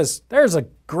 ruthless. There's a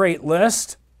great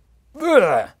list.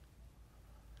 Ugh.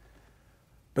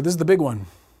 But this is the big one.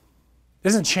 It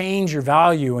doesn't change your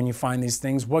value when you find these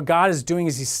things. What God is doing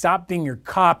is He's stopped being your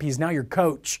cop. He's now your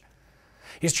coach.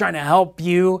 He's trying to help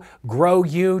you, grow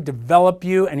you, develop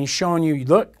you, and He's showing you,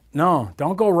 look, no,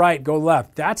 don't go right, go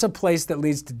left. That's a place that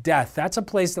leads to death. That's a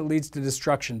place that leads to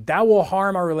destruction. That will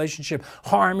harm our relationship,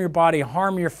 harm your body,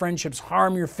 harm your friendships,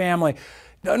 harm your family.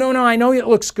 No, I know it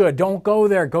looks good. Don't go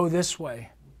there. Go this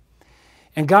way.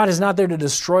 And God is not there to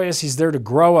destroy us. He's there to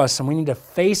grow us. And we need to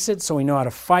face it so we know how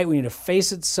to fight. We need to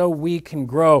face it so we can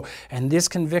grow. And this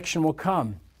conviction will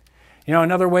come.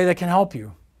 Another way that can help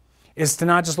you is to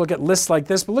not just look at lists like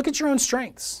this, but look at your own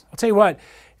strengths. I'll tell you what,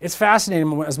 it's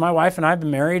fascinating. As my wife and I have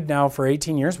been married now for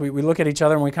 18 years, we look at each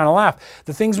other and we kind of laugh.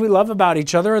 The things we love about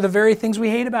each other are the very things we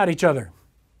hate about each other.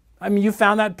 I mean, you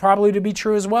found that probably to be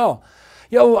true as well.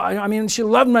 She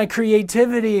loved my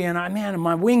creativity and am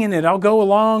I winging it? I'll go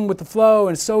along with the flow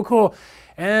and it's so cool.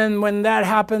 And when that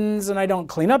happens and I don't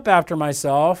clean up after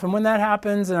myself, and when that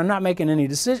happens and I'm not making any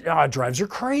decisions, it drives her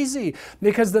crazy.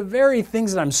 Because the very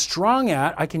things that I'm strong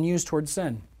at, I can use towards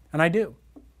sin. And I do.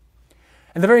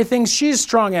 And the very things she's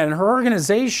strong at in her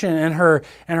organization and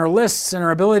her lists and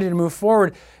her ability to move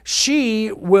forward,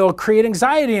 she will create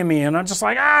anxiety in me. And I'm just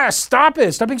like, stop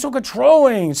it. Stop being so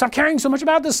controlling. Stop caring so much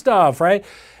about this stuff, right?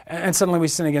 And suddenly we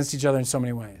sin against each other in so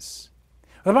many ways.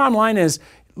 The bottom line is,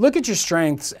 look at your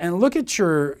strengths and look at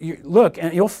your look,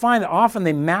 and you'll find that often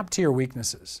they map to your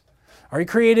weaknesses. Are you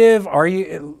creative? Are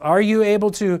you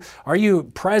able to? Are you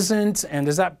present? And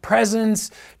does that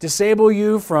presence disable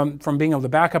you from being able to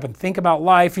back up and think about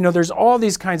life? There's all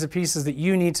these kinds of pieces that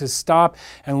you need to stop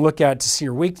and look at to see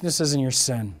your weaknesses and your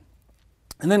sin.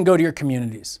 And then go to your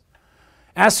communities.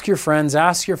 Ask your friends,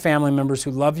 ask your family members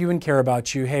who love you and care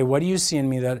about you, hey, what do you see in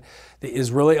me that is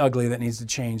really ugly that needs to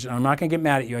change? And I'm not going to get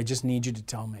mad at you. I just need you to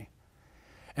tell me.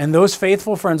 And those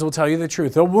faithful friends will tell you the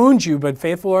truth. They'll wound you, but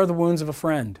faithful are the wounds of a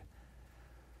friend.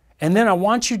 And then I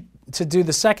want you to do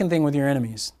the second thing with your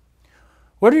enemies.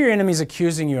 What are your enemies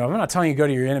accusing you of? I'm not telling you to go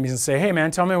to your enemies and say, hey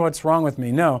man, tell me what's wrong with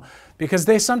me. No, because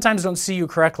they sometimes don't see you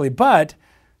correctly, but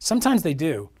sometimes they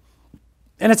do.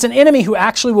 And it's an enemy who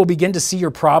actually will begin to see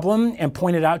your problem and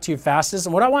point it out to you fastest.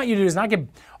 And what I want you to do is not get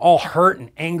all hurt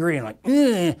and angry and like,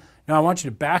 no, I want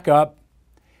you to back up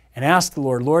and ask the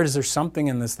Lord, Lord, is there something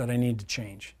in this that I need to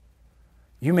change?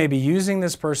 You may be using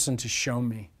this person to show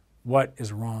me what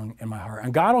is wrong in my heart.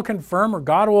 And God will confirm or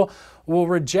God will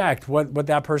reject what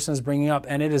that person is bringing up.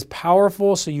 And it is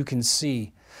powerful so you can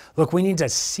see. Look, we need to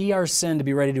see our sin to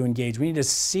be ready to engage. We need to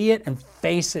see it and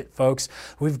face it, folks.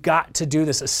 We've got to do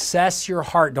this. Assess your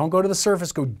heart. Don't go to the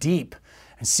surface. Go deep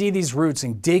and see these roots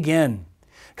and dig in.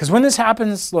 Because when this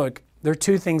happens, look, there are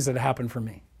two things that happen for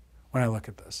me when I look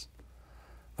at this.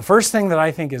 The first thing that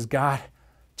I think is, God,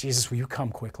 Jesus, will you come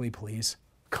quickly, please?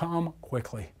 Come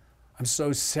quickly. I'm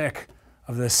so sick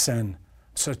of this sin.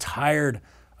 I'm so tired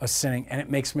of sinning, and it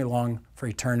makes me long for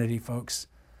eternity, folks.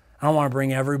 I don't want to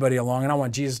bring everybody along, and I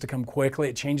want Jesus to come quickly.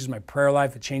 It changes my prayer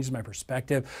life. It changes my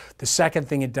perspective. The second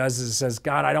thing it does is it says,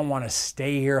 God, I don't want to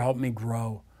stay here. Help me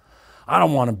grow. I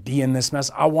don't want to be in this mess.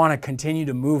 I want to continue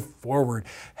to move forward.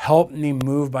 Help me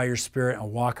move by your Spirit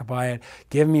and walk by it.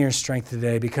 Give me your strength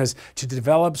today, because to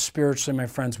develop spiritually, my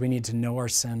friends, we need to know our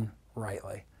sin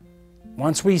rightly.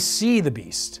 Once we see the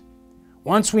beast,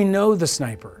 once we know the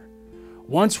sniper,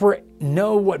 once we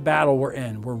know what battle we're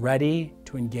in, we're ready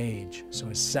to engage. So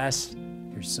assess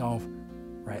yourself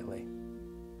rightly.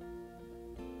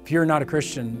 If you're not a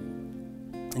Christian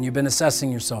and you've been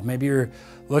assessing yourself, maybe you're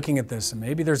looking at this and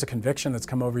maybe there's a conviction that's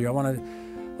come over you, I want to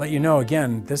let you know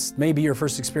again, this may be your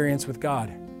first experience with God.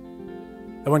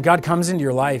 And when God comes into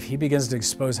your life, He begins to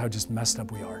expose how just messed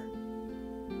up we are.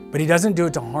 But He doesn't do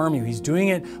it to harm you. He's doing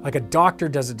it like a doctor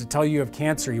does it to tell you you have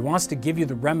cancer. He wants to give you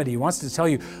the remedy. He wants to tell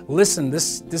you, listen,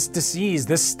 this disease,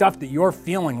 this stuff that you're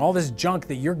feeling, all this junk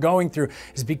that you're going through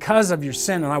is because of your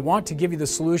sin, and I want to give you the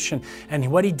solution.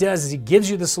 And what He does is He gives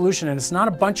you the solution, and it's not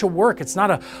a bunch of work. It's not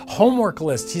a homework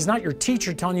list. He's not your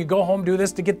teacher telling you, go home, do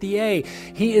this to get the A.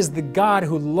 He is the God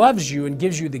who loves you and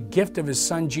gives you the gift of His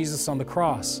Son, Jesus, on the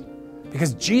cross.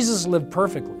 Because Jesus lived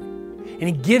perfectly. And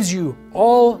He gives you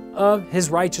all of His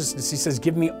righteousness. He says,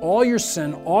 give me all your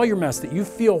sin, all your mess that you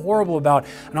feel horrible about,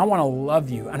 and I want to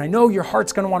love you. And I know your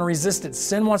heart's going to want to resist it.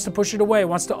 Sin wants to push it away,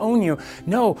 wants to own you.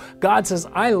 No, God says,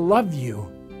 I love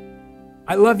you.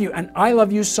 I love you, and I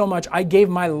love you so much, I gave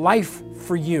my life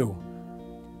for you.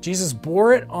 Jesus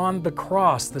bore it on the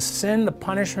cross, the sin, the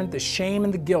punishment, the shame,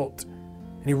 and the guilt.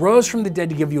 And He rose from the dead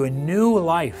to give you a new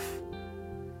life.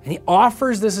 And He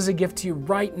offers this as a gift to you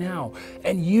right now.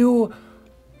 And you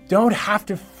don't have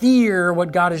to fear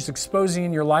what God is exposing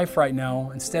in your life right now.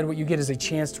 Instead, what you get is a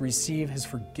chance to receive His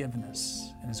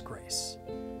forgiveness and His grace.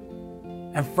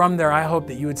 And from there, I hope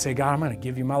that you would say, God, I'm going to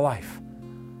give you my life.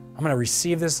 I'm going to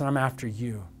receive this, and I'm after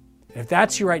you. And if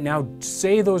that's you right now,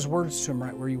 say those words to Him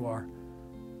right where you are.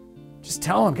 Just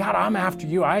tell Him, God, I'm after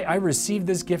you. I received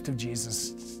this gift of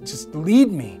Jesus. Just lead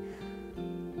me.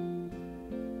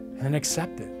 And then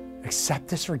accept it. Accept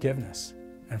this forgiveness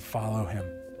and follow Him.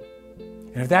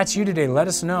 And if that's you today, let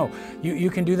us know. You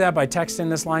can do that by texting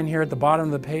this line here at the bottom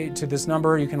of the page to this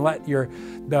number. You can let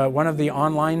one of the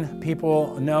online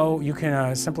people know. You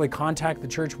can simply contact the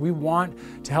church. We want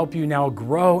to help you now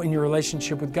grow in your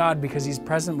relationship with God because He's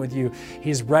present with you.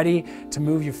 He's ready to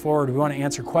move you forward. We want to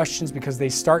answer questions because they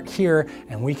start here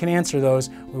and we can answer those.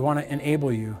 We want to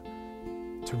enable you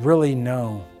to really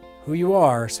know who you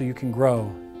are so you can grow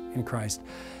in Christ.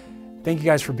 Thank you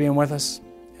guys for being with us.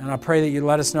 And I pray that you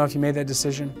let us know if you made that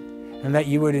decision and that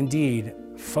you would indeed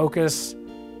focus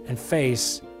and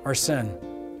face our sin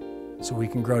so we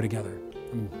can grow together.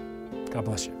 God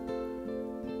bless you.